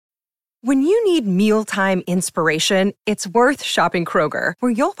When you need mealtime inspiration, it's worth shopping Kroger,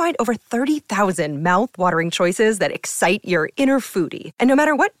 where you'll find over 30,000 mouth-watering choices that excite your inner foodie. And no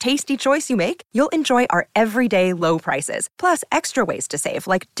matter what tasty choice you make, you'll enjoy our everyday low prices, plus extra ways to save,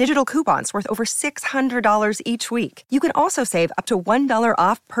 like digital coupons worth over $600 each week. You can also save up to $1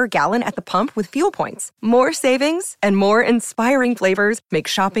 off per gallon at the pump with fuel points. More savings and more inspiring flavors make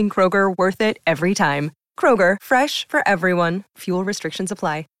shopping Kroger worth it every time. Kroger, fresh for everyone. Fuel restrictions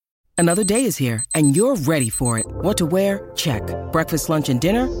apply. Another day is here, and you're ready for it. What to wear? Check. Breakfast, lunch, and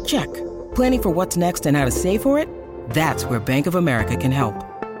dinner? Check. Planning for what's next and how to save for it? That's where Bank of America can help.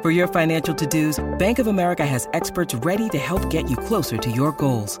 For your financial to-dos, Bank of America has experts ready to help get you closer to your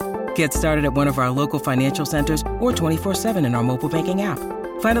goals. Get started at one of our local financial centers or 24/7 in our mobile banking app.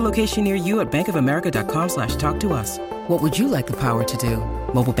 Find a location near you at bankofamerica.com/talktous. What would you like the power to do?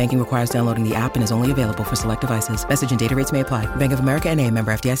 Mobile banking requires downloading the app and is only available for select devices. Message and data rates may apply. Bank of America N.A.,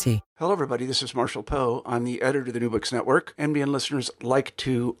 member FDIC. Hello, everybody. This is Marshall Poe. I'm the editor of the New Books Network. NBN listeners like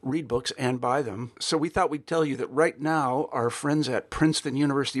to read books and buy them. So we thought we'd tell you that right now, our friends at Princeton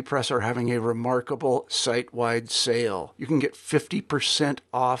University Press are having a remarkable site-wide sale. You can get 50%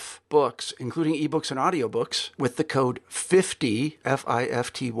 off books, including ebooks and audiobooks, with the code 50,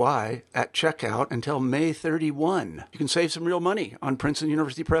 F-I-F-T-Y, at checkout until May 31. You can save some real money on Princeton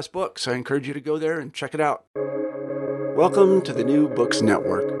University Press books. I encourage you to go there and check it out. Welcome to the New Books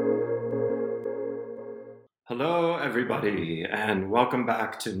Network. Hello, everybody, and welcome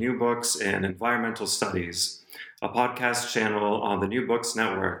back to New Books in Environmental Studies, a podcast channel on the New Books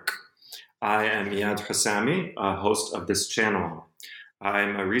Network. I am Iyad Hussami, a host of this channel.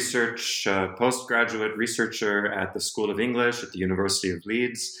 I'm a postgraduate researcher at the School of English at the University of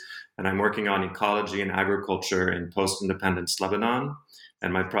Leeds, and I'm working on ecology and agriculture in post-independence Lebanon.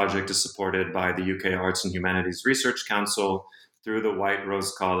 And my project is supported by the UK Arts and Humanities Research Council through the White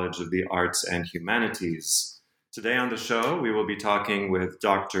Rose College of the Arts and Humanities. Today on the show, we will be talking with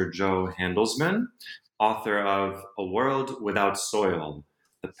Dr. Joe Handelsman, author of A World Without Soil,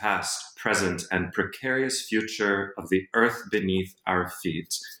 The Past, Present, and Precarious Future of the Earth Beneath Our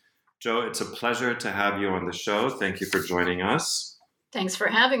Feet. Joe, it's a pleasure to have you on the show. Thank you for joining us. Thanks for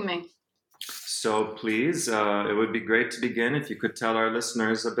having me. So please, it would be great to begin if you could tell our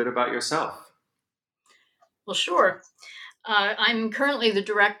listeners a bit about yourself. Well, sure. I'm currently the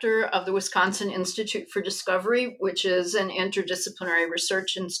director of the Wisconsin Institute for Discovery, which is an interdisciplinary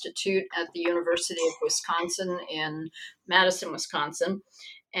research institute at the University of Wisconsin in Madison, Wisconsin.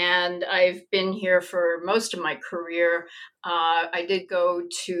 And I've been here for most of my career. I did go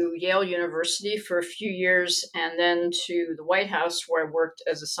to Yale University for a few years and then to the White House, where I worked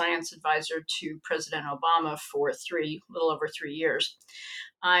as a science advisor to President Obama for a little over 3 years.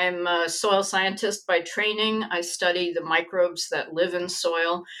 I'm a soil scientist by training. I study the microbes that live in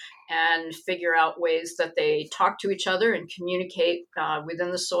soil and figure out ways that they talk to each other and communicate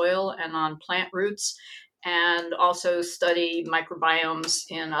within the soil and on plant roots, and also study microbiomes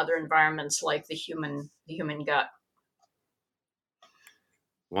in other environments like the human gut.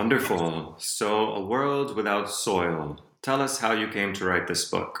 Wonderful. So, A World Without Soil. Tell us how you came to write this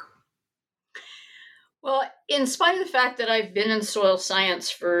book. Well, in spite of the fact that I've been in soil science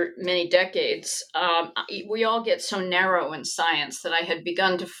for many decades, we all get so narrow in science that I had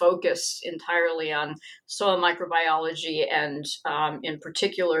begun to focus entirely on soil microbiology and, in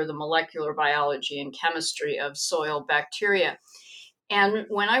particular, the molecular biology and chemistry of soil bacteria. And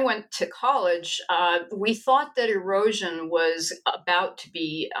when I went to college, we thought that erosion was about to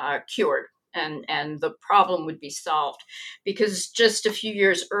be cured. And the problem would be solved, because just a few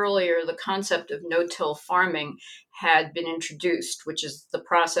years earlier, the concept of no-till farming had been introduced, which is the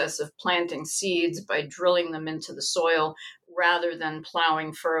process of planting seeds by drilling them into the soil rather than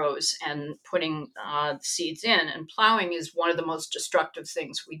plowing furrows and putting seeds in. And plowing is one of the most destructive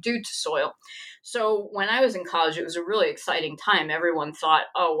things we do to soil. So when I was in college, it was a really exciting time. Everyone thought,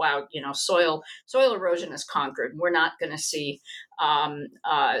 oh, wow, soil erosion is conquered. We're not going to see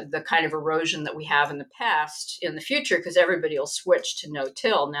the kind of erosion that we have in the past in the future, because everybody will switch to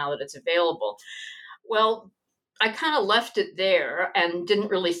no-till now that it's available. Well, I kind of left it there and didn't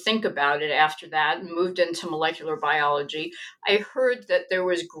really think about it after that and moved into molecular biology. I heard that there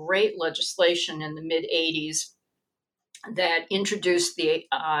was great legislation in the mid-'80s that introduced the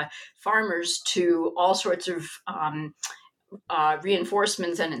farmers to all sorts of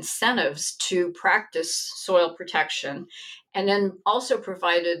reinforcements and incentives to practice soil protection, and then also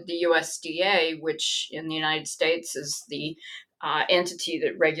provided the USDA, which in the United States is the entity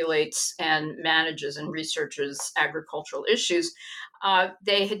that regulates and manages and researches agricultural issues.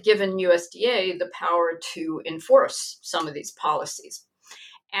 They had given USDA the power to enforce some of these policies.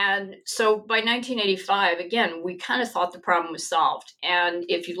 And so by 1985, again, we kind of thought the problem was solved. And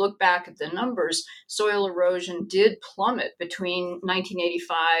if you look back at the numbers, soil erosion did plummet between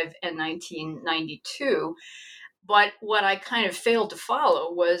 1985 and 1992. But what I kind of failed to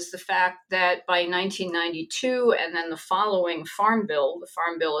follow was the fact that by 1992 and then the following Farm Bill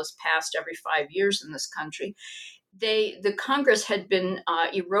is passed every 5 years in this country, the Congress had been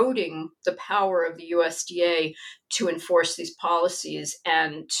eroding the power of the USDA to enforce these policies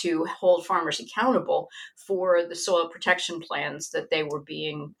and to hold farmers accountable for the soil protection plans that they were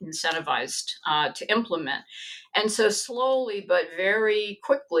being incentivized to implement. And so slowly but very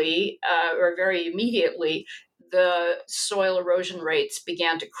quickly or very immediately, the soil erosion rates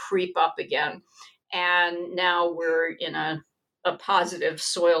began to creep up again. And now we're in a positive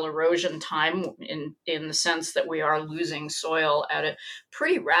soil erosion time in the sense that we are losing soil at a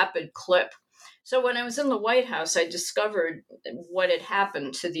pretty rapid clip. So when I was in the White House, I discovered what had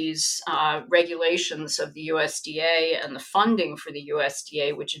happened to these regulations of the USDA and the funding for the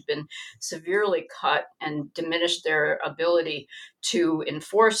USDA, which had been severely cut and diminished their ability to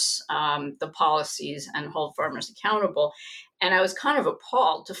enforce the policies and hold farmers accountable. And I was kind of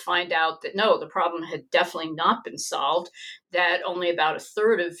appalled to find out that no, the problem had definitely not been solved, that only about a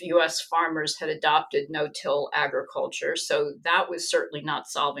third of US farmers had adopted no-till agriculture. So that was certainly not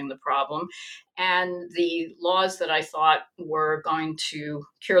solving the problem. And the laws that I thought were going to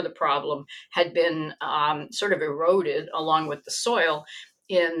cure the problem had been sort of eroded along with the soil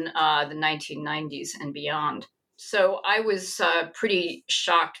in the 1990s and beyond. So I was pretty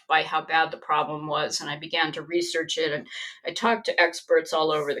shocked by how bad the problem was, and I began to research it. And I talked to experts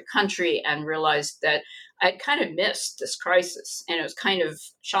all over the country and realized that I'd kind of missed this crisis. And it was kind of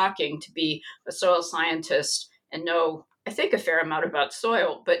shocking to be a soil scientist and know, I think, a fair amount about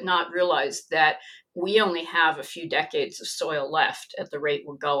soil, but not realize that we only have a few decades of soil left at the rate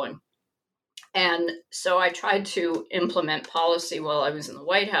we're going. And so I tried to implement policy while I was in the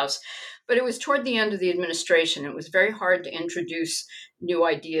White House, but it was toward the end of the administration. It was very hard to introduce new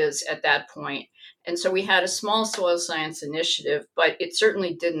ideas at that point. And so we had a small soil science initiative, but it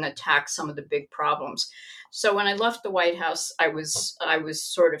certainly didn't attack some of the big problems. So when I left the White House, I was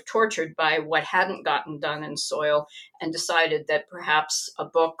sort of tortured by what hadn't gotten done in soil and decided that perhaps a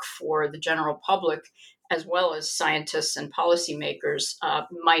book for the general public, as well as scientists and policymakers,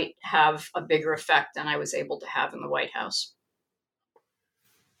 might have a bigger effect than I was able to have in the White House.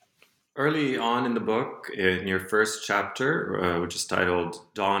 Early on in the book, in your first chapter, which is titled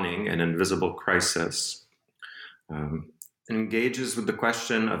Dawning, an Invisible Crisis, engages with the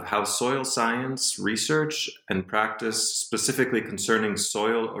question of how soil science, research, and practice specifically concerning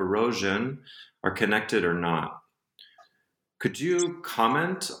soil erosion are connected or not. Could you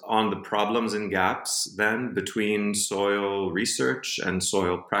comment on the problems and gaps then between soil research and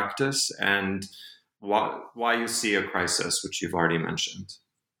soil practice, and why you see a crisis, which you've already mentioned?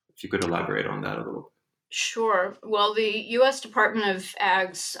 If you could elaborate on that a little bit. Sure. Well, the U.S. Department of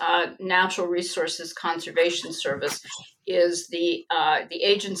Ag's Natural Resources Conservation Service is the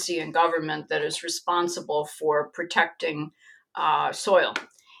agency in government that is responsible for protecting soil.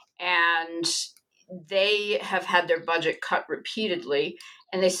 And they have had their budget cut repeatedly,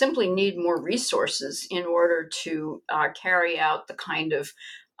 and they simply need more resources in order to carry out the kind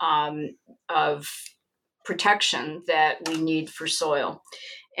of protection that we need for soil.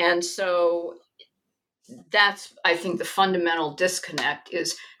 And so that's, I think, the fundamental disconnect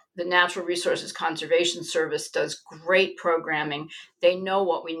is the Natural Resources Conservation Service does great programming. They know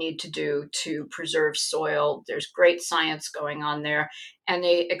what we need to do to preserve soil. There's great science going on there, and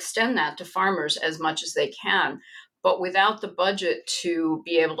they extend that to farmers as much as they can. But without the budget to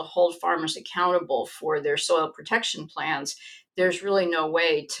be able to hold farmers accountable for their soil protection plans, there's really no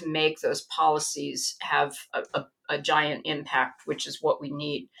way to make those policies have a giant impact, which is what we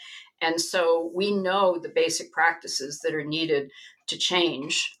need. And so we know the basic practices that are needed to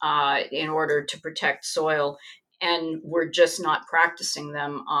change in order to protect soil, and we're just not practicing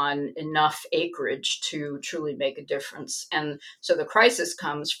them on enough acreage to truly make a difference. And so the crisis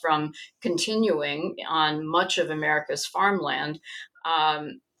comes from continuing on much of America's farmland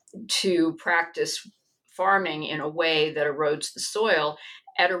to practice farming in a way that erodes the soil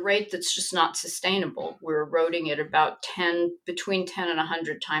at a rate that's just not sustainable. We're eroding it about between 10 and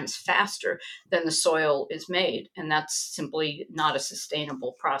 100 times faster than the soil is made. And that's simply not a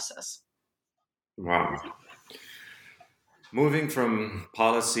sustainable process. Wow. Moving from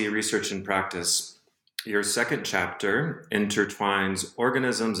policy, research, and practice, your second chapter intertwines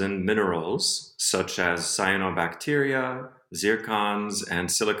organisms and minerals such as cyanobacteria, zircons, and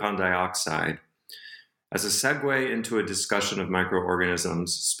silicon dioxide. as a segue into a discussion of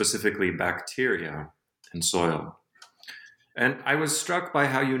microorganisms, specifically bacteria in soil. And I was struck by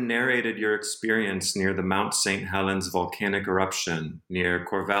how you narrated your experience near the Mount St. Helens volcanic eruption near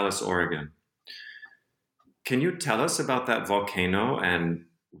Corvallis, Oregon. Can you tell us about that volcano and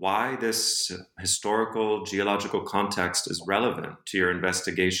why this historical geological context is relevant to your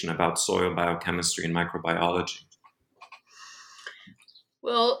investigation about soil biochemistry and microbiology?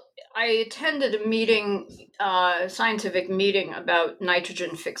 Well, I attended a meeting, a scientific meeting about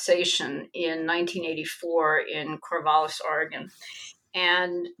nitrogen fixation in 1984 in Corvallis, Oregon.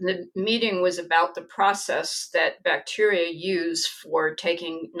 And the meeting was about the process that bacteria use for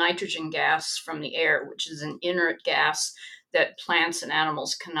taking nitrogen gas from the air, which is an inert gas that plants and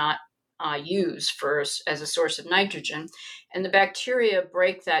animals cannot use as a source of nitrogen. And the bacteria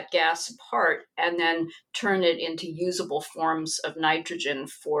break that gas apart and then turn it into usable forms of nitrogen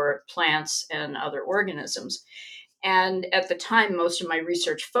for plants and other organisms. And at the time, most of my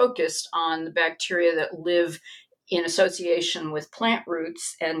research focused on the bacteria that live in association with plant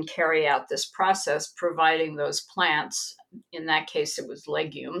roots and carry out this process, providing those plants, in that case it was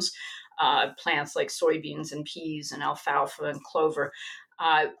legumes, plants like soybeans and peas and alfalfa and clover,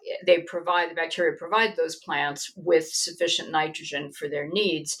 the bacteria provide those plants with sufficient nitrogen for their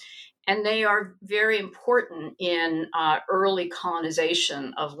needs. And they are very important in early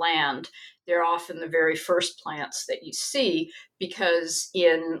colonization of land. They're often the very first plants that you see, because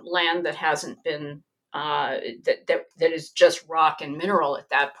in land that hasn't been that is just rock and mineral at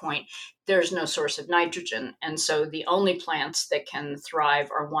that point, there's no source of nitrogen. And so the only plants that can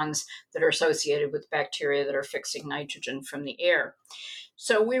thrive are ones that are associated with bacteria that are fixing nitrogen from the air.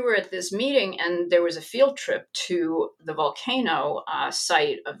 So we were at this meeting, and there was a field trip to the volcano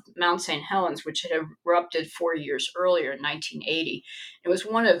site of Mount St. Helens, which had erupted 4 years earlier in 1980. It was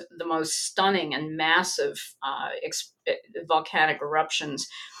one of the most stunning and massive volcanic eruptions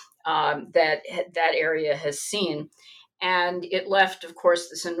that area has seen. And it left, of course,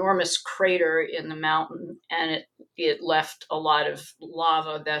 this enormous crater in the mountain, and it left a lot of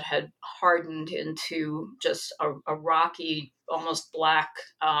lava that had hardened into just a rocky, almost black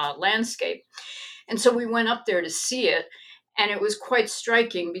landscape. And so we went up there to see it, and it was quite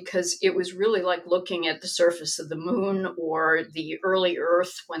striking because it was really like looking at the surface of the moon or the early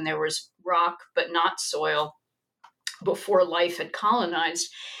Earth when there was rock but not soil before life had colonized.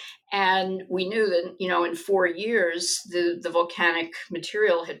 And we knew that, in 4 years, the volcanic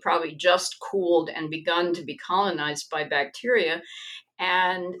material had probably just cooled and begun to be colonized by bacteria.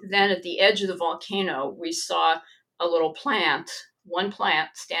 And then at the edge of the volcano, we saw a little plant, one plant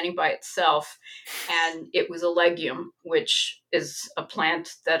standing by itself, and it was a legume, which is a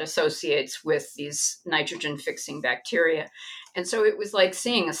plant that associates with these nitrogen-fixing bacteria. And so it was like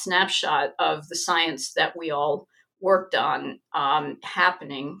seeing a snapshot of the science that we all worked on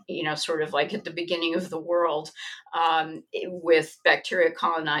happening, sort of like at the beginning of the world, with bacteria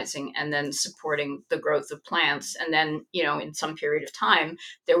colonizing and then supporting the growth of plants. And then, in some period of time,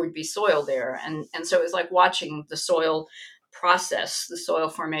 there would be soil there. And so it was like watching the soil process, the soil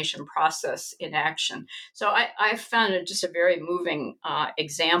formation process in action. So I found it just a very moving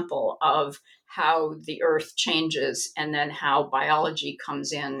example of how the earth changes and then how biology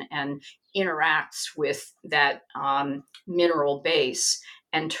comes in and interacts with that mineral base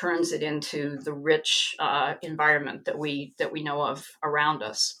and turns it into the rich environment that we know of around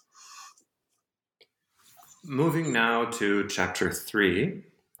us. Moving now to Chapter 3,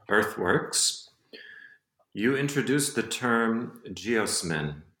 Earthworks, you introduced the term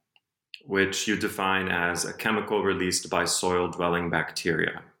geosmin, which you define as a chemical released by soil-dwelling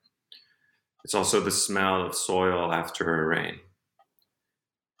bacteria. It's also the smell of soil after a rain.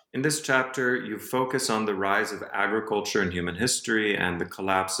 In this chapter, you focus on the rise of agriculture in human history and the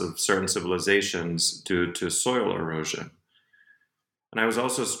collapse of certain civilizations due to soil erosion. And I was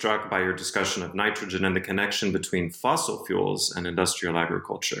also struck by your discussion of nitrogen and the connection between fossil fuels and industrial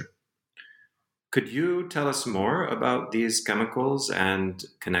agriculture. Could you tell us more about these chemicals and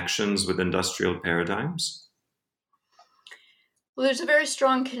connections with industrial paradigms? Well, there's a very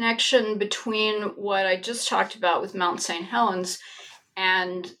strong connection between what I just talked about with Mount St. Helens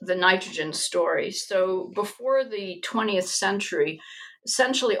and the nitrogen story. So before the 20th century,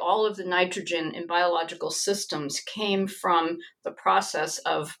 essentially all of the nitrogen in biological systems came from the process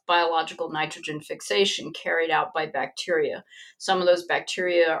of biological nitrogen fixation carried out by bacteria. Some of those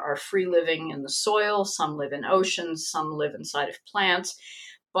bacteria are free living in the soil, some live in oceans, some live inside of plants,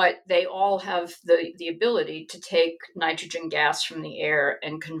 but they all have the ability to take nitrogen gas from the air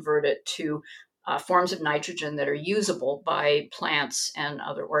and convert it to forms of nitrogen that are usable by plants and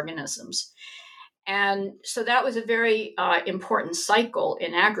other organisms. And so that was a very important cycle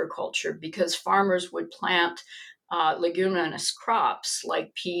in agriculture, because farmers would plant leguminous crops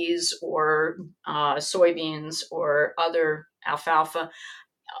like peas or soybeans or other alfalfa,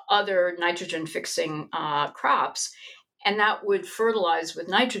 other nitrogen fixing crops. And that would fertilize with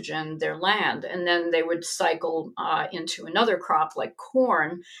nitrogen their land. And then they would cycle into another crop like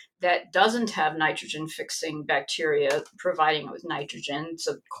corn that doesn't have nitrogen fixing bacteria providing it with nitrogen.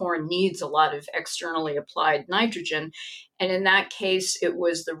 So corn needs a lot of externally applied nitrogen. And in that case, it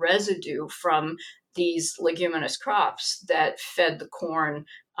was the residue from these leguminous crops that fed the corn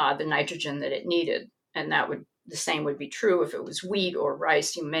the nitrogen that it needed. And the same would be true if it was wheat or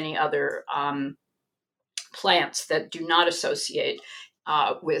rice and many other plants that do not associate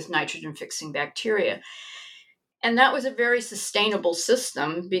with nitrogen fixing bacteria. And that was a very sustainable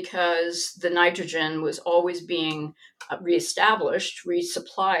system, because the nitrogen was always being reestablished,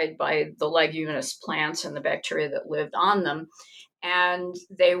 resupplied by the leguminous plants and the bacteria that lived on them. And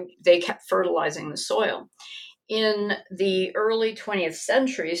they kept fertilizing the soil. In the early 20th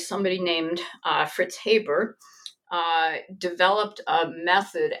century, somebody named Fritz Haber developed a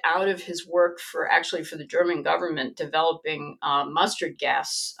method out of his work for the German government developing mustard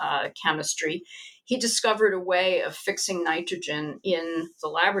gas chemistry. He discovered a way of fixing nitrogen in the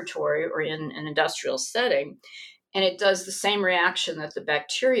laboratory or in an industrial setting. And it does the same reaction that the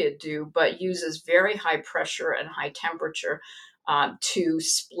bacteria do, but uses very high pressure and high temperature to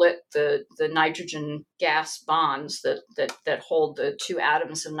split the nitrogen gas bonds that hold the two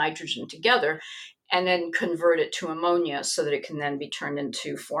atoms of nitrogen together, and then convert it to ammonia so that it can then be turned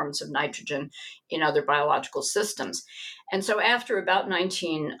into forms of nitrogen in other biological systems. And so after about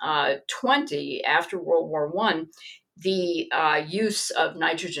 1920, after World War I, the use of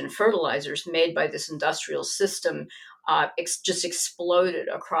nitrogen fertilizers made by this industrial system just exploded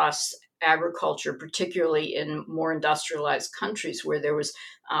across agriculture, particularly in more industrialized countries where there was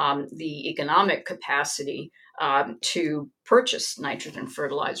the economic capacity to purchase nitrogen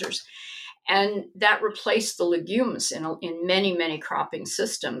fertilizers. And that replaced the legumes in many, many cropping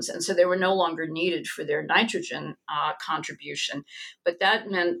systems. And so they were no longer needed for their nitrogen contribution. But that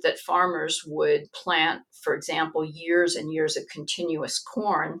meant that farmers would plant, for example, years and years of continuous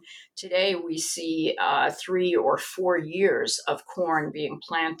corn. Today, we see 3 or 4 years of corn being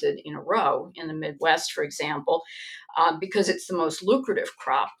planted in a row in the Midwest, for example, because it's the most lucrative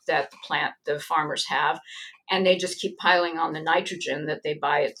crop that the farmers have. And they just keep piling on the nitrogen that they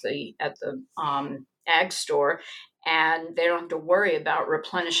buy at the ag store, and they don't have to worry about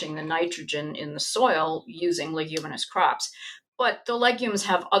replenishing the nitrogen in the soil using leguminous crops. But the legumes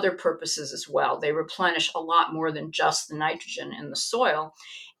have other purposes as well. They replenish a lot more than just the nitrogen in the soil.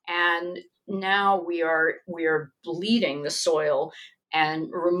 And now we are bleeding the soil and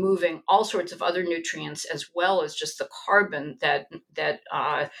removing all sorts of other nutrients, as well as just the carbon that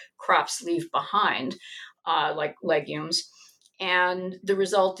crops leave behind. Like legumes. And the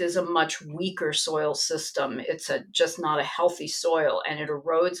result is a much weaker soil system. It's just not a healthy soil, and it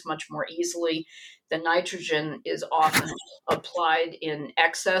erodes much more easily. The nitrogen is often applied in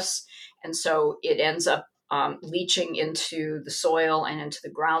excess, and so it ends up leaching into the soil and into the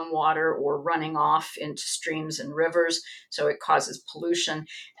groundwater, or running off into streams and rivers. So it causes pollution.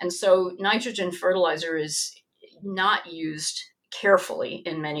 And so nitrogen fertilizer is not used carefully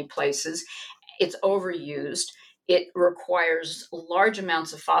in many places. It's overused. It requires large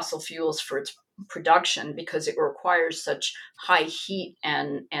amounts of fossil fuels for its production, because it requires such high heat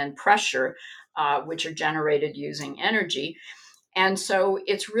and pressure, which are generated using energy. And so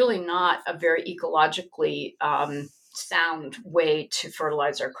it's really not a very ecologically sound way to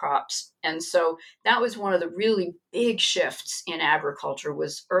fertilize our crops. And so that was one of the really big shifts in agriculture,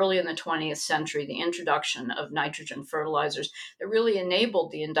 was early in the 20th century, the introduction of nitrogen fertilizers that really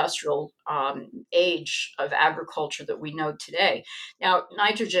enabled the industrial age of agriculture that we know today. Now,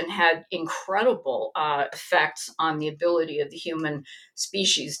 nitrogen had incredible effects on the ability of the human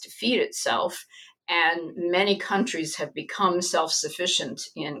species to feed itself. And many countries have become self-sufficient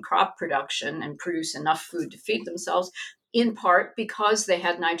in crop production and produce enough food to feed themselves, in part because they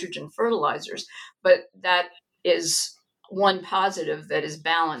had nitrogen fertilizers. But that is one positive that is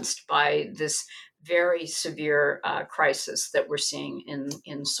balanced by this very severe crisis that we're seeing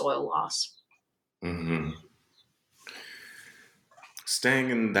in soil loss. Mm-hmm. Staying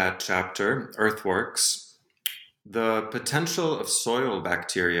in that chapter, Earthworks, the potential of soil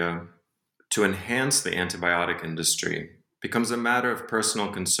bacteria to enhance the antibiotic industry becomes a matter of personal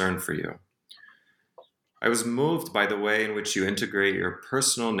concern for you. I was moved by the way in which you integrate your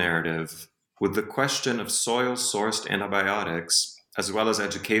personal narrative with the question of soil-sourced antibiotics, as well as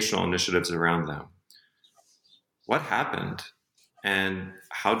educational initiatives around them. what happened? And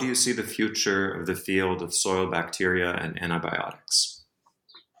how do you see the future of the field of soil bacteria and antibiotics?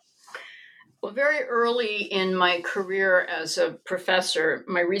 Well, very early in my career as a professor,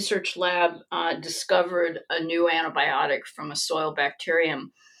 my research lab discovered a new antibiotic from a soil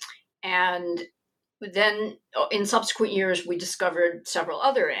bacterium. And then in subsequent years, we discovered several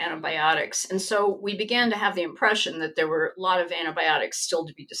other antibiotics. And so we began to have the impression that there were a lot of antibiotics still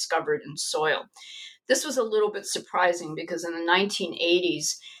to be discovered in soil. This was a little bit surprising because in the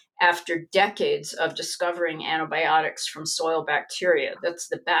 1980s, after decades of discovering antibiotics from soil bacteria, that's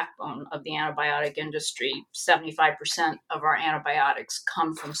the backbone of the antibiotic industry. 75% of our antibiotics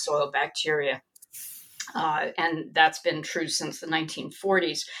come from soil bacteria. And that's been true since the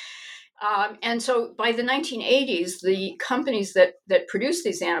 1940s. And so by the 1980s, the companies that produced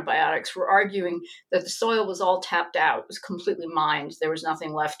these antibiotics were arguing that the soil was all tapped out. It was completely mined. There was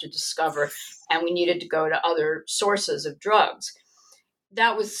nothing left to discover, and we needed to go to other sources of drugs.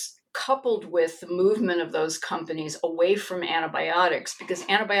 That was coupled with the movement of those companies away from antibiotics, because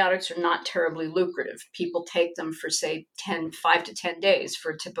antibiotics are not terribly lucrative. People take them for, say, 5 to 10 days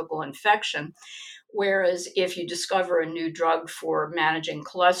for a typical infection. Whereas if you discover a new drug for managing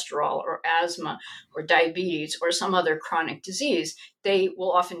cholesterol or asthma or diabetes or some other chronic disease, they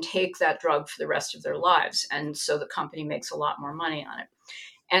will often take that drug for the rest of their lives. And so the company makes a lot more money on it.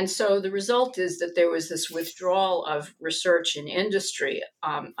 And so the result is that there was this withdrawal of research in industry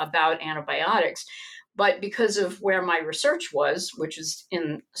about antibiotics. But because of where my research was, which is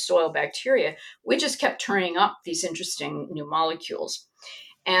in soil bacteria, we just kept turning up these interesting new molecules.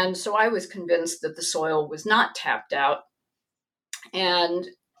 And so I was convinced that the soil was not tapped out. And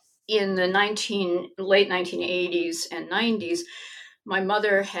in the late 1980s and 90s, my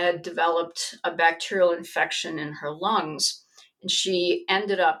mother had developed a bacterial infection in her lungs. And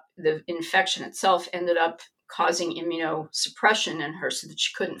the infection itself ended up causing immunosuppression in her so that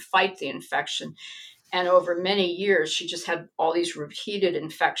she couldn't fight the infection. And over many years, she just had all these repeated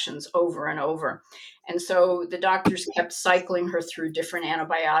infections over and over. And so the doctors kept cycling her through different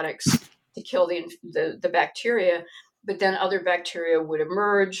antibiotics to kill the bacteria, but then other bacteria would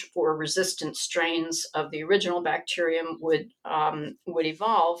emerge, or resistant strains of the original bacterium would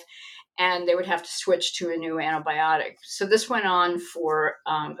evolve, and they would have to switch to a new antibiotic. So this went on for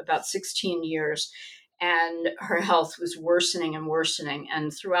about 16 years. And her health was worsening and worsening.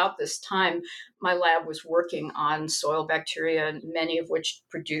 And throughout this time, my lab was working on soil bacteria, many of which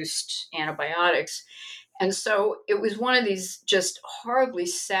produced antibiotics. And so it was one of these just horribly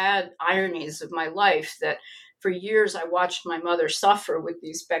sad ironies of my life that for years I watched my mother suffer with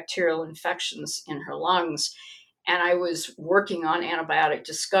these bacterial infections in her lungs. And I was working on antibiotic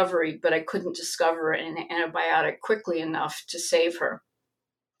discovery, but I couldn't discover an antibiotic quickly enough to save her.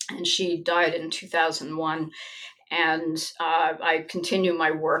 And she died in 2001. And I continue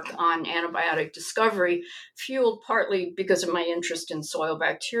my work on antibiotic discovery, fueled partly because of my interest in soil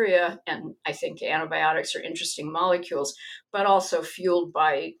bacteria. And I think antibiotics are interesting molecules, but also fueled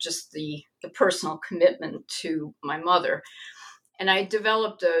by just the personal commitment to my mother. And I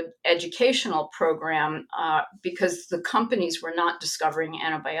developed an educational program because the companies were not discovering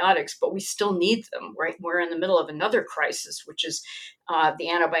antibiotics, but we still need them, right? We're in the middle of another crisis, which is the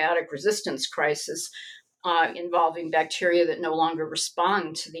antibiotic resistance crisis involving bacteria that no longer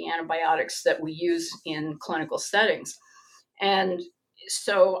respond to the antibiotics that we use in clinical settings. And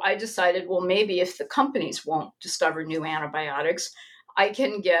so I decided, well, maybe if the companies won't discover new antibiotics, I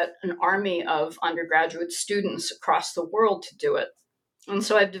can get an army of undergraduate students across the world to do it. And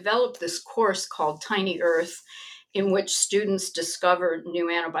so I've developed this course called Tiny Earth, in which students discover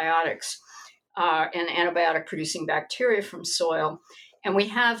new antibiotics and antibiotic-producing bacteria from soil. And we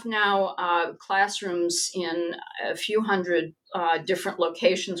have now classrooms in a few hundred different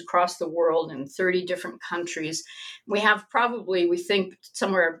locations across the world in 30 different countries. We have probably, we think,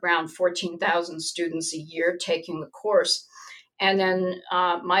 somewhere around 14,000 students a year taking the course. And then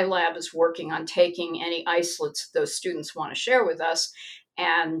my lab is working on taking any isolates those students want to share with us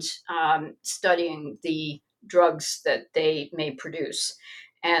and studying the drugs that they may produce.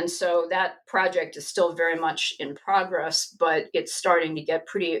 And so that project is still very much in progress, but it's starting to get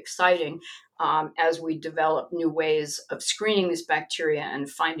pretty exciting as we develop new ways of screening these bacteria and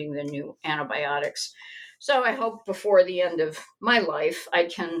finding the new antibiotics. So I hope before the end of my life, I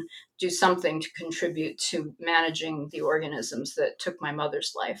can do something to contribute to managing the organisms that took my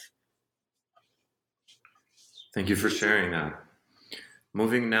mother's life. Thank you for sharing that.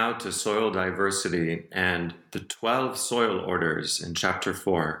 Moving now to soil diversity and the 12 soil orders in Chapter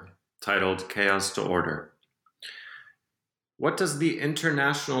 4, titled Chaos to Order. What does the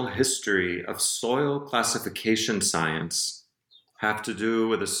international history of soil classification science have to do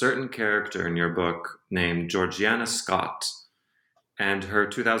with a certain character in your book named Georgiana Scott and her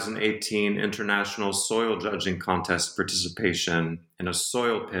 2018 International Soil Judging Contest participation in a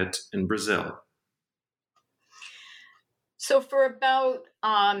soil pit in Brazil? So for about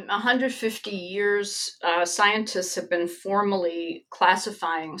 150 years, scientists have been formally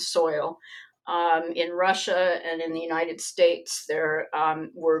classifying soil. In Russia and in the United States, there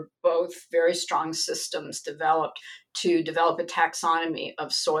were both very strong systems developed to develop a taxonomy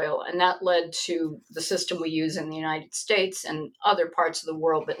of soil. And that led to the system we use in the United States and other parts of the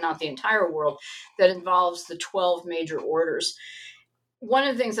world, but not the entire world, that involves the 12 major orders. One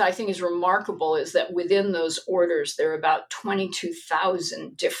of the things that I think is remarkable is that within those orders, there are about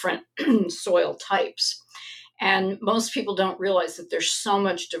 22,000 different soil types. And most people don't realize that there's so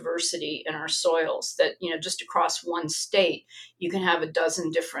much diversity in our soils that, just across one state, you can have a dozen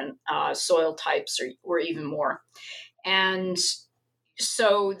different soil types or even more. And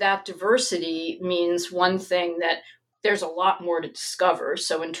so that diversity means one thing, that there's a lot more to discover.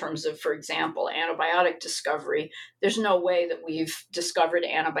 So in terms of, for example, antibiotic discovery, there's no way that we've discovered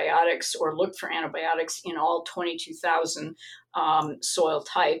antibiotics or looked for antibiotics in all 22,000 soil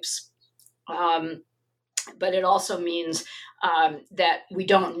types. But it also means that we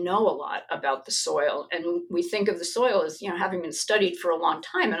don't know a lot about the soil. And we think of the soil as, having been studied for a long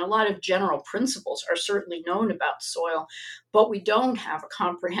time. And a lot of general principles are certainly known about soil, but we don't have a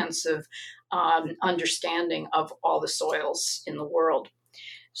comprehensive understanding of all the soils in the world.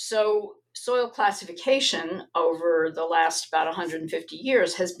 So soil classification over the last about 150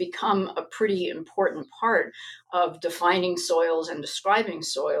 years has become a pretty important part of defining soils and describing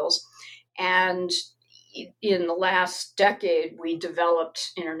soils. And in the last decade, we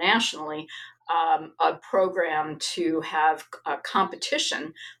developed internationally a program to have a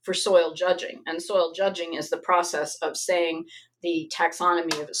competition for soil judging. And soil judging is the process of saying the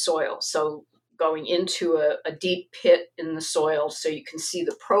taxonomy of a soil. So going into a deep pit in the soil so you can see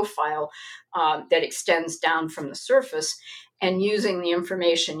the profile that extends down from the surface, and using the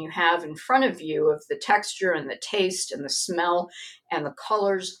information you have in front of you of the texture and the taste and the smell and the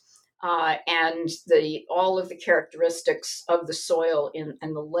colors, and all of the characteristics of the soil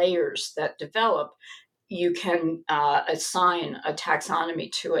and the layers that develop, you can assign a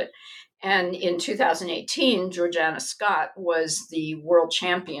taxonomy to it. And in 2018, Georgiana Scott was the world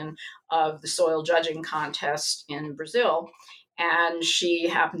champion of the soil judging contest in Brazil. And she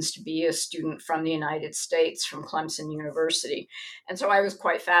happens to be a student from the United States, from Clemson University. And so I was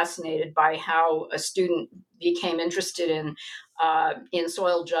quite fascinated by how a student became interested in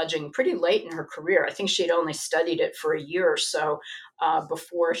soil judging pretty late in her career. I think she had only studied it for a year or so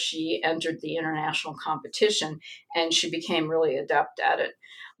before she entered the international competition, and she became really adept at it.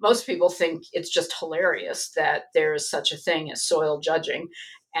 Most people think it's just hilarious that there is such a thing as soil judging,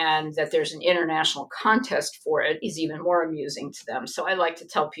 and that there's an international contest for it is even more amusing to them. So I like to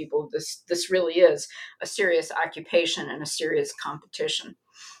tell people this really is a serious occupation and a serious competition.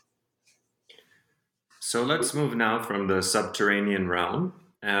 So let's move now from the subterranean realm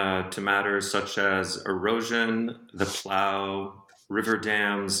to matters such as erosion, the plow, river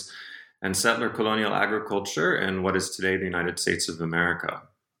dams, and settler colonial agriculture in what is today the United States of America.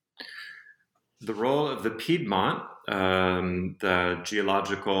 The role of the Piedmont, the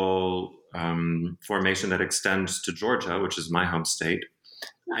geological formation that extends to Georgia, which is my home state,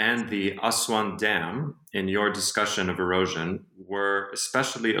 and the Aswan Dam in your discussion of erosion were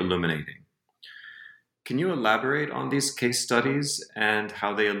especially illuminating. Can you elaborate on these case studies and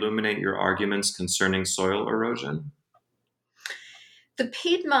how they illuminate your arguments concerning soil erosion? The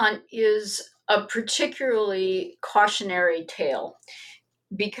Piedmont is a particularly cautionary tale,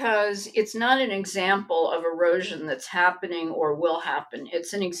 because it's not an example of erosion that's happening or will happen.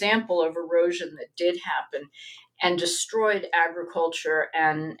 It's an example of erosion that did happen and destroyed agriculture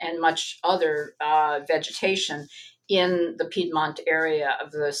and much other vegetation in the Piedmont area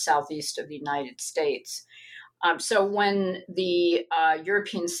of the southeast of the United States. So when the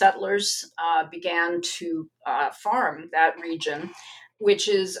European settlers began to farm that region, which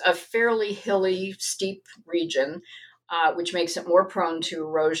is a fairly hilly, steep region, which makes it more prone to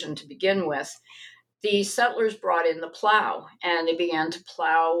erosion to begin with, the settlers brought in the plow, and they began to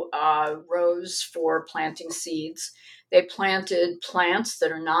plow rows for planting seeds. They planted plants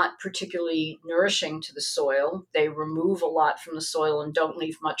that are not particularly nourishing to the soil. They remove a lot from the soil and don't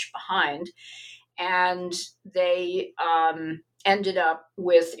leave much behind. And they ended up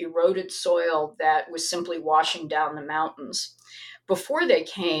with eroded soil that was simply washing down the mountains. Before they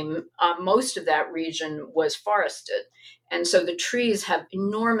came, most of that region was forested. And so the trees have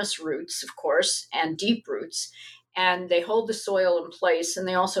enormous roots, of course, and deep roots, and they hold the soil in place, and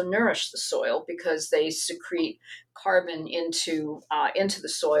they also nourish the soil because they secrete carbon into the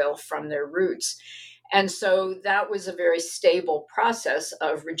soil from their roots. And so that was a very stable process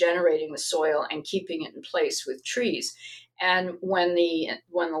of regenerating the soil and keeping it in place with trees. And when the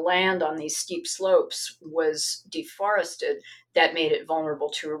land on these steep slopes was deforested, that made it vulnerable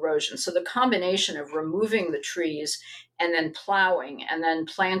to erosion. So the combination of removing the trees and then plowing and then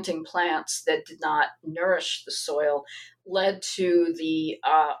planting plants that did not nourish the soil led to the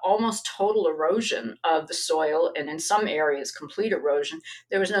almost total erosion of the soil, and in some areas, complete erosion.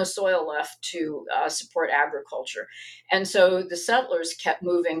 There was no soil left to support agriculture. And so the settlers kept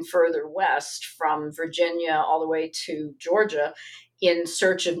moving further west from Virginia all the way to Georgia in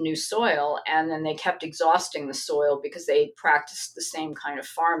search of new soil, and then they kept exhausting the soil because they practiced the same kind of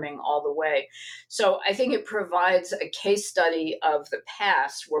farming all the way. So I think it provides a case study of the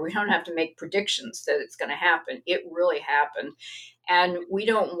past where we don't have to make predictions that it's going to happen. It really happened. And we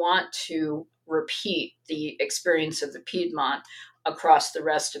don't want to repeat the experience of the Piedmont across the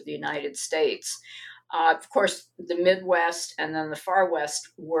rest of the United States. Of course, the Midwest and then the far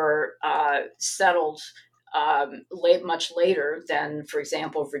West were settled much later than, for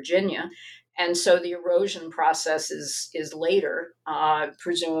example, Virginia. And so the erosion process is later.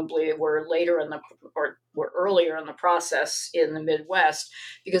 Presumably, we're earlier in the process in the Midwest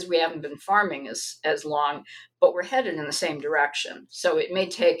because we haven't been farming as long, but we're headed in the same direction. So it may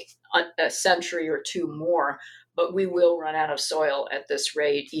take a century or two more, but we will run out of soil at this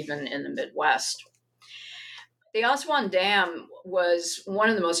rate, even in the Midwest. The Aswan Dam was one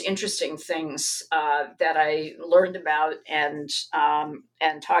of the most interesting things that I learned about and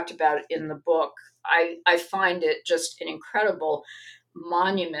talked about in the book. I find it just an incredible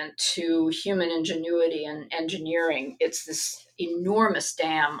monument to human ingenuity and engineering. It's this enormous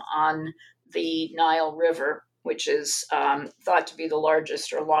dam on the Nile River, which is thought to be the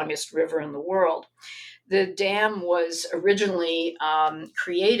largest or longest river in the world. The dam was originally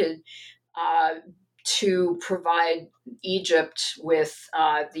created to provide Egypt with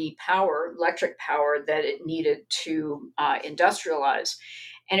the electric power that it needed to industrialize.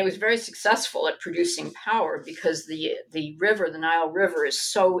 And it was very successful at producing power because the Nile River, is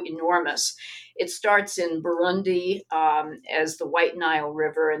so enormous. It starts in Burundi as the White Nile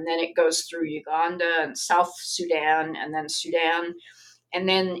River, and then it goes through Uganda and South Sudan, and then Sudan. And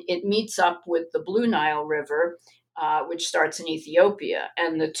then it meets up with the Blue Nile River, which starts in Ethiopia.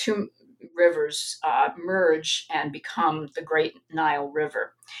 And the two rivers merge and become the Great Nile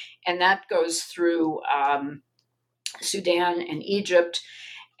River. And that goes through Sudan and Egypt,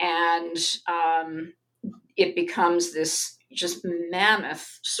 and it becomes this just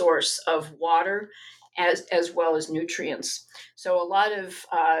mammoth source of water as well as nutrients. So a lot of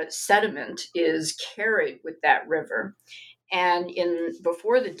sediment is carried with that river. And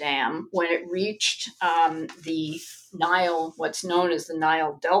before the dam, when it reached the Nile, what's known as the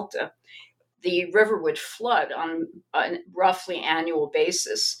Nile Delta, the river would flood on a roughly annual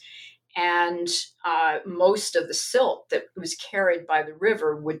basis. And most of the silt that was carried by the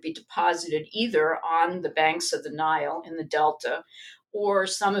river would be deposited either on the banks of the Nile in the Delta, or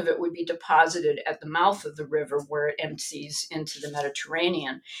some of it would be deposited at the mouth of the river where it empties into the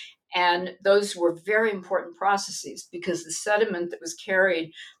Mediterranean. And those were very important processes because the sediment that was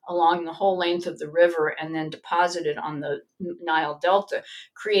carried along the whole length of the river and then deposited on the Nile Delta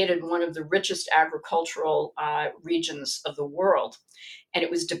created one of the richest agricultural regions of the world. And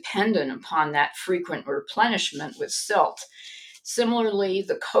it was dependent upon that frequent replenishment with silt. Similarly,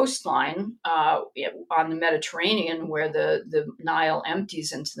 the coastline on the Mediterranean, where the Nile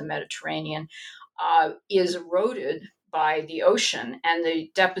empties into the Mediterranean, is eroded by the ocean and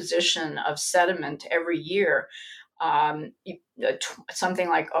the deposition of sediment every year. Something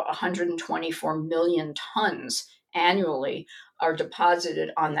like 124 million tons annually are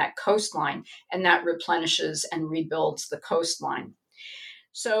deposited on that coastline, and that replenishes and rebuilds the coastline.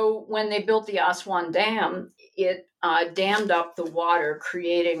 So when they built the Aswan Dam, it dammed up the water,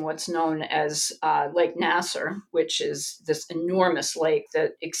 creating what's known as Lake Nasser, which is this enormous lake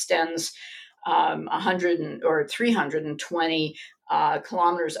that extends 320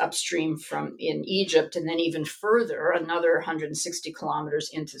 kilometers upstream in Egypt, and then even further, another 160 kilometers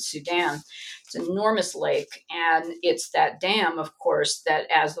into Sudan. It's an enormous lake, and it's that dam, of course, that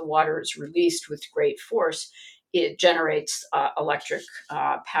as the water is released with great force, it generates electric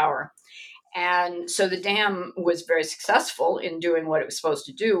power. And so the dam was very successful in doing what it was supposed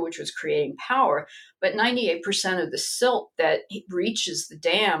to do, which was creating power. But 98% of the silt that reaches the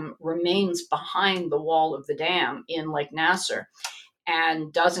dam remains behind the wall of the dam in Lake Nasser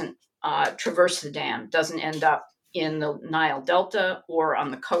and doesn't traverse the dam, doesn't end up in the Nile Delta or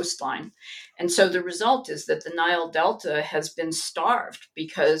on the coastline. And so the result is that the Nile Delta has been starved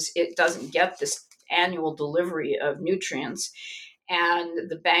because it doesn't get this annual delivery of nutrients. And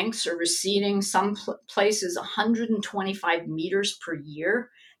the banks are receding, some places 125 meters per year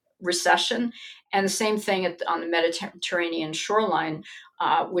recession. And the same thing on the Mediterranean shoreline,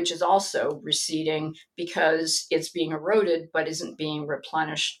 which is also receding because it's being eroded but isn't being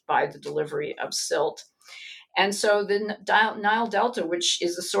replenished by the delivery of silt. And so the Nile Delta, which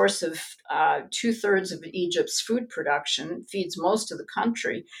is the source of 2/3 of Egypt's food production, feeds most of the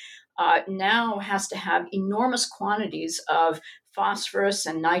country, now has to have enormous quantities of phosphorus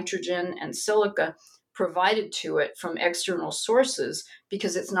and nitrogen and silica provided to it from external sources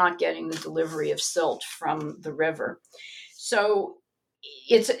because it's not getting the delivery of silt from the river. So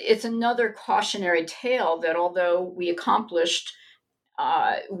it's another cautionary tale that although we accomplished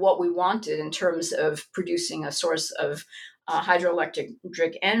what we wanted in terms of producing a source of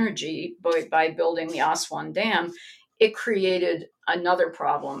hydroelectric energy by building the Aswan Dam, it created another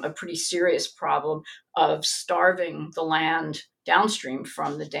problem, a pretty serious problem of starving the land downstream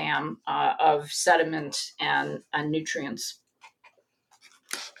from the dam of sediment and nutrients.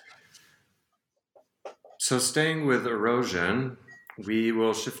 So staying with erosion, we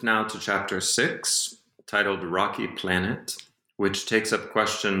will shift now to chapter 6, titled Rocky Planet, which takes up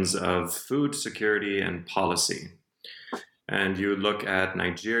questions of food security and policy. And you look at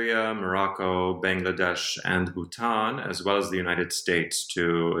Nigeria, Morocco, Bangladesh, and Bhutan, as well as the United States,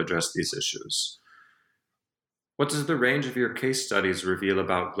 to address these issues. What does the range of your case studies reveal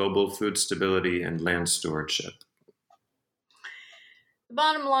about global food stability and land stewardship? The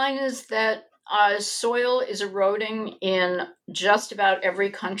bottom line is that soil is eroding in just about every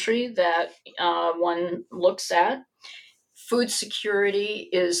country that one looks at. Food security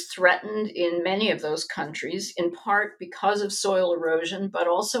is threatened in many of those countries, in part because of soil erosion, but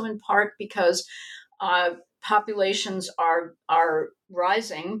also in part because populations are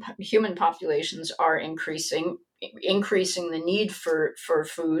rising, human populations are increasing the need for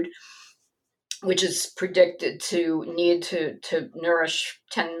food, which is predicted to need to nourish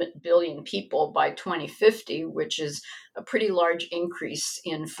 10 billion people by 2050, which is a pretty large increase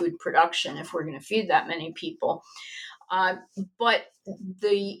in food production if we're going to feed that many people. But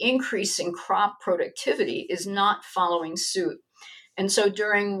the increase in crop productivity is not following suit. And so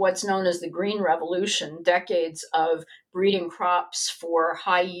during what's known as the Green Revolution, decades of breeding crops for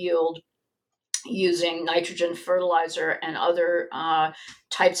high yield using nitrogen fertilizer and other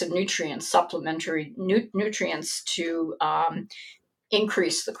types of nutrients, supplementary nutrients to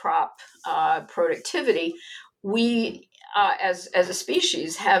increase the crop productivity, we as a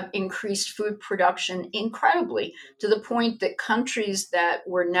species have increased food production incredibly, to the point that countries that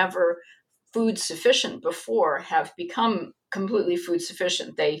were never food sufficient before have become completely food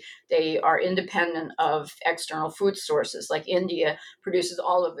sufficient. They are independent of external food sources. Like India produces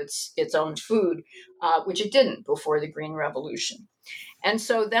all of its own food, which it didn't before the Green Revolution. And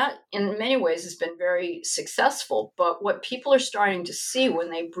so that, in many ways, has been very successful. But what people are starting to see when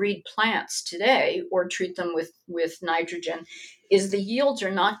they breed plants today or treat them with nitrogen is the yields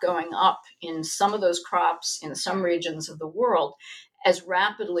are not going up in some of those crops in some regions of the world as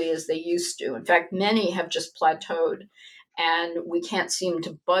rapidly as they used to. In fact, many have just plateaued, and we can't seem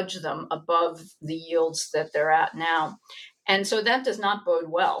to budge them above the yields that they're at now. And so that does not bode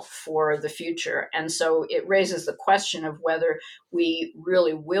well for the future. And so it raises the question of whether we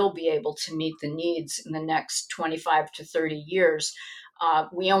really will be able to meet the needs in the next 25 to 30 years.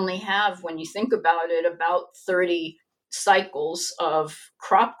 We only have, when you think about it, about 30 cycles of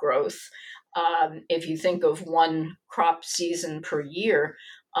crop growth. If you think of one crop season per year,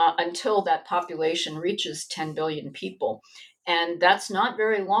 until that population reaches 10 billion people. And that's not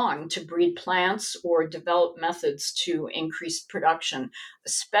very long to breed plants or develop methods to increase production,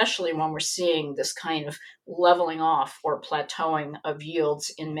 especially when we're seeing this kind of leveling off or plateauing of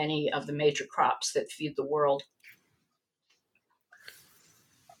yields in many of the major crops that feed the world.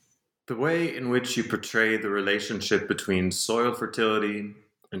 The way in which you portray the relationship between soil fertility,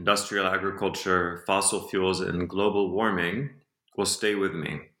 industrial agriculture, fossil fuels, and global warming will stay with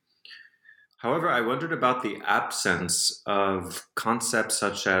me. However, I wondered about the absence of concepts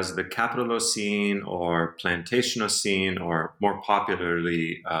such as the Capitalocene or Plantationocene, or more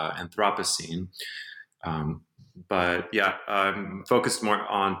popularly, Anthropocene. But yeah, focused more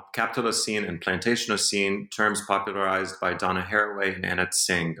on Capitalocene and Plantationocene, terms popularized by Donna Haraway and Anant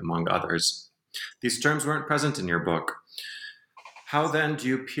Singh, among others. These terms weren't present in your book. How then do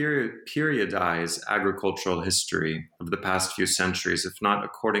you periodize agricultural history of the past few centuries, if not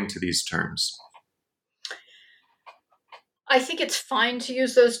according to these terms? I think it's fine to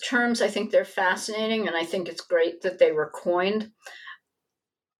use those terms. I think they're fascinating, and I think it's great that they were coined.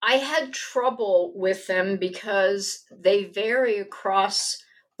 I had trouble with them because they vary across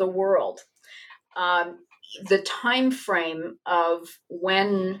the world. The time frame of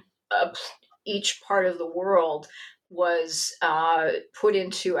when each part of the world was put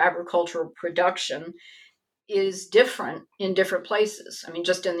into agricultural production is different in different places. I mean,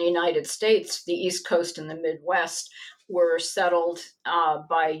 just in the United States, the East Coast and the Midwest were settled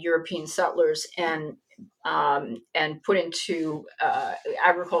by European settlers and put into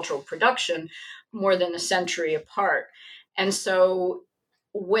agricultural production more than a century apart. And so,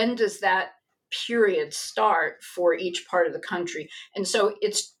 when does that period start for each part of the country? And so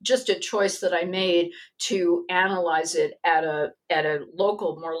it's just a choice that I made to analyze it at a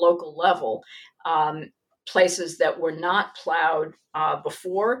more local level. Places that were not plowed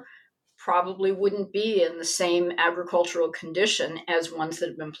before probably wouldn't be in the same agricultural condition as ones that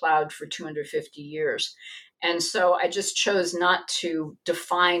have been plowed for 250 years. And so I just chose not to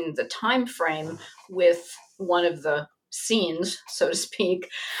define the time frame with one of the scenes, so to speak,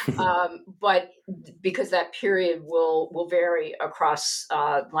 but because that period will vary across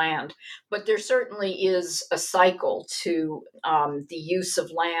land. But there certainly is a cycle to the use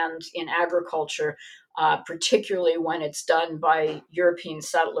of land in agriculture, particularly when it's done by European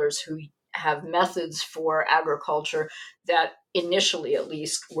settlers who have methods for agriculture that initially, at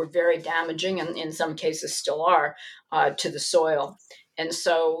least, were very damaging and in some cases still are to the soil. And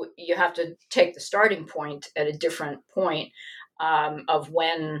so you have to take the starting point at a different point of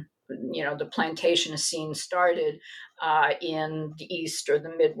when the Plantationocene started in the East or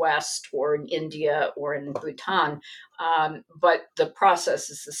the Midwest or in India or in Bhutan. But the process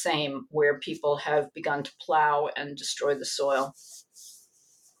is the same, where people have begun to plow and destroy the soil.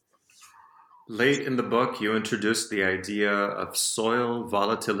 Late in the book, you introduced the idea of soil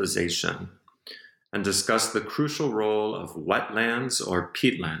volatilization and discussed the crucial role of wetlands or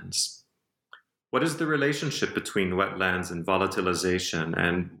peatlands. What is the relationship between wetlands and volatilization,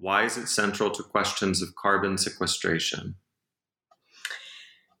 and why is it central to questions of carbon sequestration?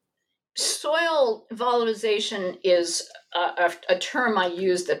 Soil volatilization is a term I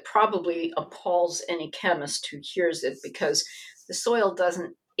use that probably appalls any chemist who hears it, because the soil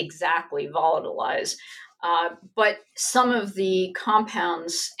doesn't exactly volatilize. But some of the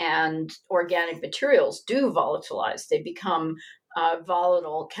compounds and organic materials do volatilize. They become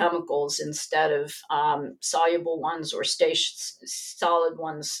volatile chemicals instead of soluble ones or solid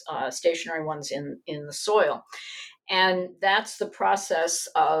ones, stationary ones in the soil. And that's the process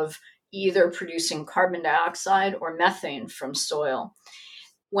of either producing carbon dioxide or methane from soil.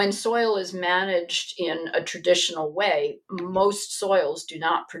 When soil is managed in a traditional way, most soils do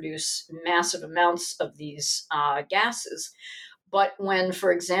not produce massive amounts of these gases. But when,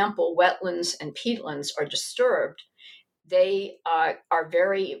 for example, wetlands and peatlands are disturbed, they are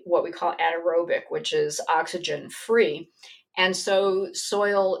very, what we call anaerobic, which is oxygen free. And so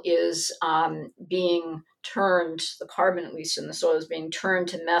soil is being turned, the carbon at least in the soil is being turned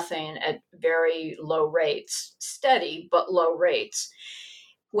to methane at very low rates, steady but low rates.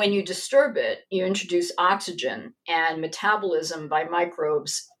 When you disturb it, you introduce oxygen, and metabolism by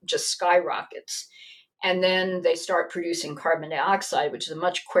microbes just skyrockets. And then they start producing carbon dioxide, which is a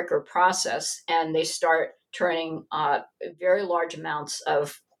much quicker process, and they start turning very large amounts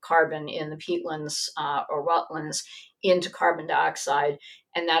of carbon in the peatlands or wetlands into carbon dioxide.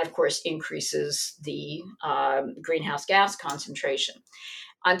 And that, of course, increases the greenhouse gas concentration.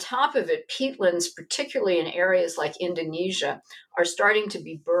 On top of it, peatlands, particularly in areas like Indonesia, are starting to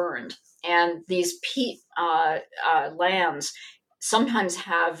be burned. And these peat lands sometimes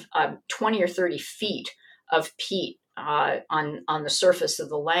have 20 or 30 feet of peat on the surface of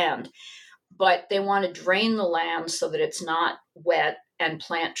the land. But they want to drain the land so that it's not wet and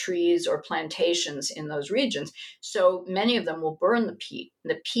plant trees or plantations in those regions. So many of them will burn the peat.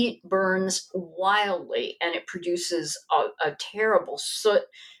 The peat burns wildly, and it produces a terrible soot,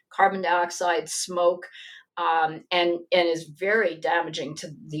 carbon dioxide, smoke, and is very damaging to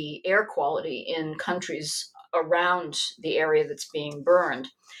the air quality in countries around the area that's being burned.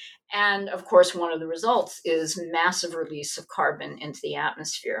 And of course, one of the results is massive release of carbon into the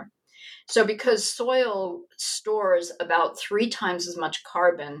atmosphere. So because soil stores about 3 times as much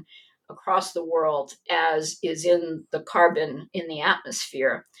carbon across the world as is in the carbon in the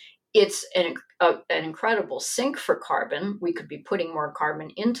atmosphere, it's an incredible sink for carbon. We could be putting more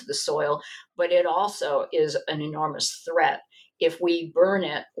carbon into the soil, but it also is an enormous threat if we burn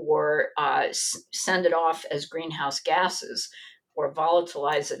it or send it off as greenhouse gases or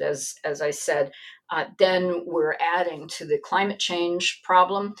volatilize it, as I said. Then we're adding to the climate change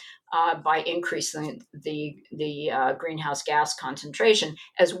problem by increasing the greenhouse gas concentration,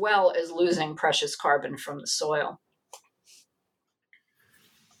 as well as losing precious carbon from the soil.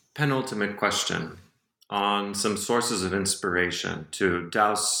 Penultimate question on some sources of inspiration to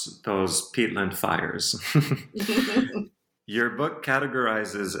douse those peatland fires. Your book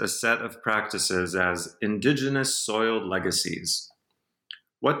categorizes a set of practices as indigenous soil legacies.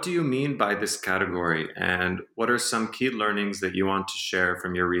 What do you mean by this category, and what are some key learnings that you want to share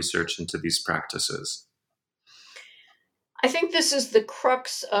from your research into these practices? I think this is the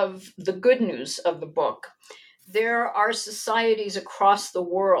crux of the good news of the book. There are societies across the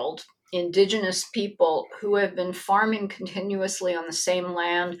world, indigenous people, who have been farming continuously on the same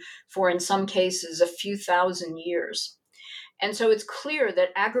land for, in some cases, a few thousand years. And so it's clear that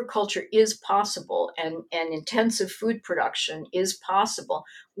agriculture is possible and intensive food production is possible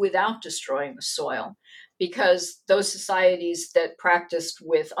without destroying the soil, because those societies that practiced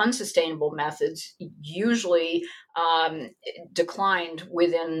with unsustainable methods usually declined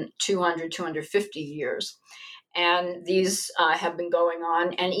within 200, 250 years. And these have been going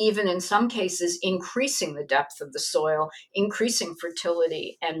on, and even in some cases, increasing the depth of the soil, increasing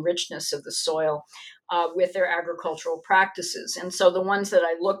fertility and richness of the soil with their agricultural practices. And so the ones that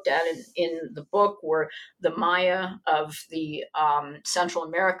I looked at in the book were the Maya of the Central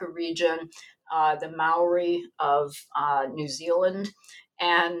America region, the Maori of New Zealand,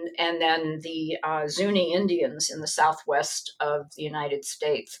 and then the Zuni Indians in the southwest of the United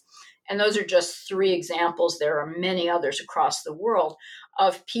States. And those are just three examples. There are many others across the world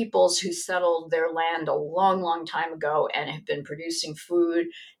of peoples who settled their land a long, long time ago and have been producing food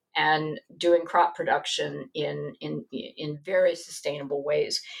and doing crop production in very sustainable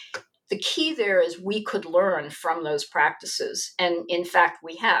ways. The key there is we could learn from those practices. And in fact,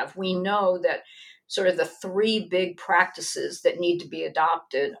 we have. We know that sort of the three big practices that need to be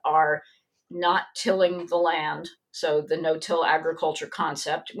adopted are not tilling the land. So the no-till agriculture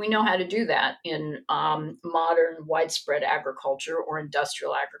concept, we know how to do that in modern widespread agriculture or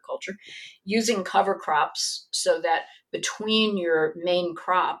industrial agriculture, using cover crops so that between your main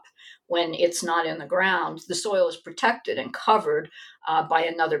crop, when it's not in the ground, the soil is protected and covered by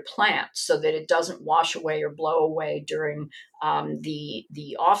another plant so that it doesn't wash away or blow away during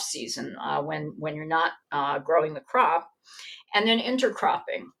the off season when you're not growing the crop. And then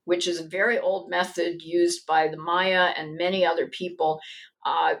intercropping, which is a very old method used by the Maya and many other people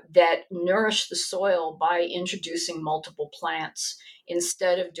that nourish the soil by introducing multiple plants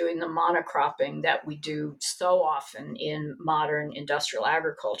instead of doing the monocropping that we do so often in modern industrial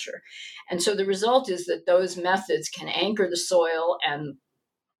agriculture. And so the result is that those methods can anchor the soil and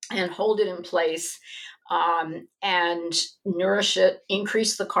hold it in place and nourish it,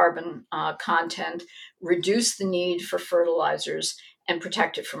 increase the carbon content, reduce the need for fertilizers, and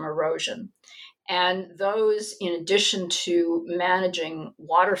protect it from erosion. And those, in addition to managing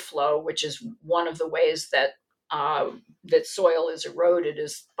water flow, which is one of the ways that that soil is eroded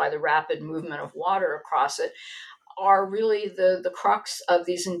is by the rapid movement of water across it, are really the crux of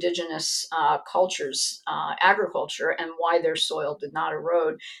these indigenous cultures, agriculture, and why their soil did not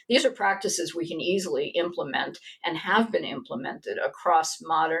erode. These are practices we can easily implement and have been implemented across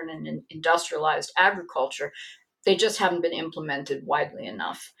modern and industrialized agriculture. They just haven't been implemented widely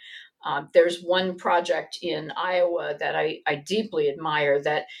enough. There's one project in Iowa that I deeply admire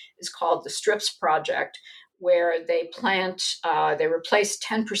that is called the Strips Project, where they replace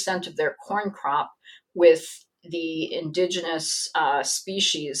 10% of their corn crop with the indigenous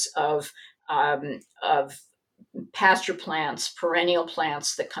species of pasture plants, perennial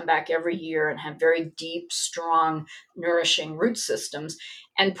plants that come back every year and have very deep, strong, nourishing root systems,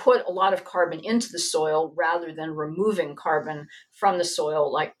 and put a lot of carbon into the soil rather than removing carbon from the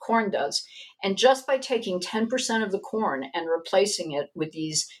soil like corn does. And just by taking 10% of the corn and replacing it with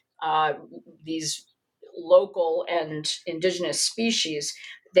these local and indigenous species,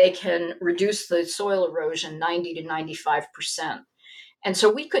 they can reduce the soil erosion 90 to 95%. And so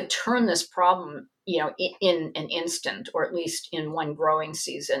we could turn this problem, in an instant, or at least in one growing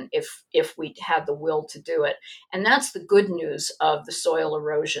season, if we had the will to do it. And that's the good news of the soil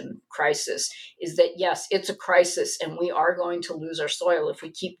erosion crisis, is that yes, it's a crisis, and we are going to lose our soil if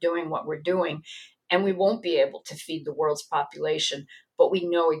we keep doing what we're doing, and we won't be able to feed the world's population. but we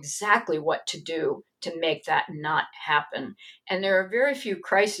know exactly what to do to make that not happen. And there are very few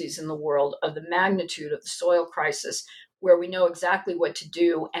crises in the world of the magnitude of the soil crisis where we know exactly what to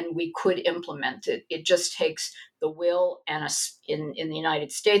do and we could implement it. It just takes the will and, in the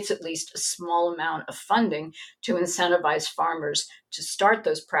United States at least, a small amount of funding to incentivize farmers to start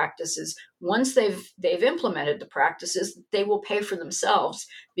those practices. Once they've implemented the practices, they will pay for themselves,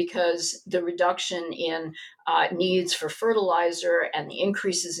 because the reduction in needs for fertilizer and the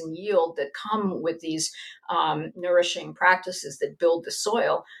increases in yield that come with these nourishing practices that build the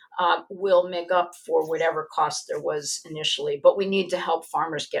soil will make up for whatever cost there was initially. But we need to help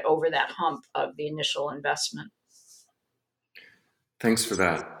farmers get over that hump of the initial investment. Thanks for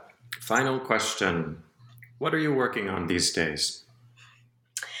that. Final question. What are you working on these days?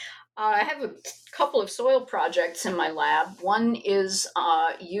 I have a couple of soil projects in my lab. One is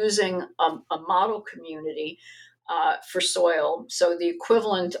using a model community for soil. So the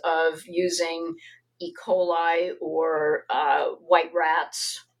equivalent of using E. coli or white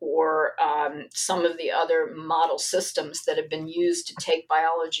rats or some of the other model systems that have been used to take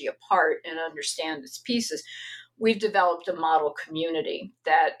biology apart and understand its pieces. We've developed a model community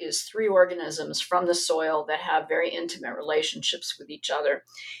that is 3 organisms from the soil that have very intimate relationships with each other.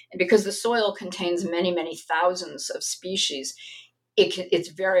 And because the soil contains many, many thousands of species, it's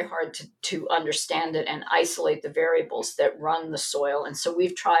very hard to understand it and isolate the variables that run the soil. And so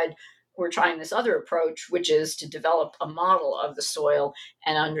we're trying this other approach, which is to develop a model of the soil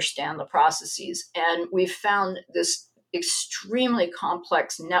and understand the processes. And we've found this extremely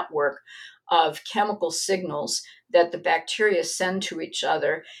complex network of chemical signals that the bacteria send to each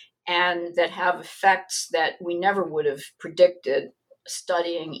other and that have effects that we never would have predicted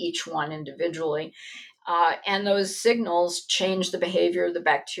studying each one individually. And those signals change the behavior of the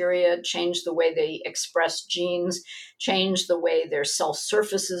bacteria, change the way they express genes, change the way their cell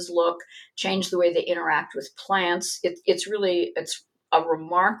surfaces look, change the way they interact with plants. It's a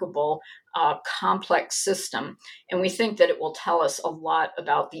remarkable complex system. And we think that it will tell us a lot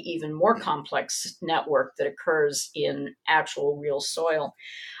about the even more complex network that occurs in actual real soil.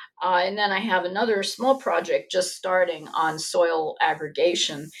 And then I have another small project just starting on soil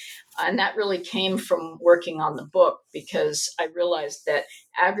aggregation. And that really came from working on the book, because I realized that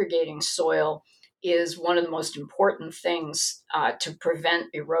aggregating soil is one of the most important things to prevent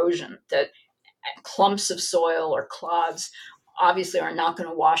erosion, that clumps of soil or clods obviously are not going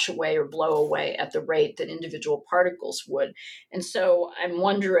to wash away or blow away at the rate that individual particles would. And so I'm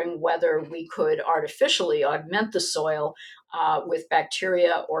wondering whether we could artificially augment the soil with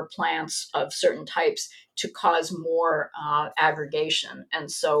bacteria or plants of certain types to cause more aggregation.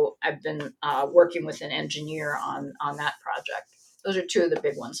 And so I've been working with an engineer on that project. Those are 2 of the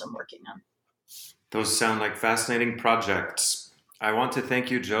big ones I'm working on. Those sound like fascinating projects. I want to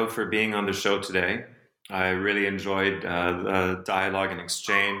thank you, Jo, for being on the show today. I really enjoyed the dialogue and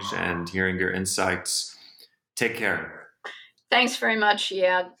exchange and hearing your insights. Take care. Thanks very much.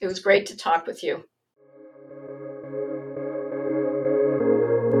 Yeah, it was great to talk with you.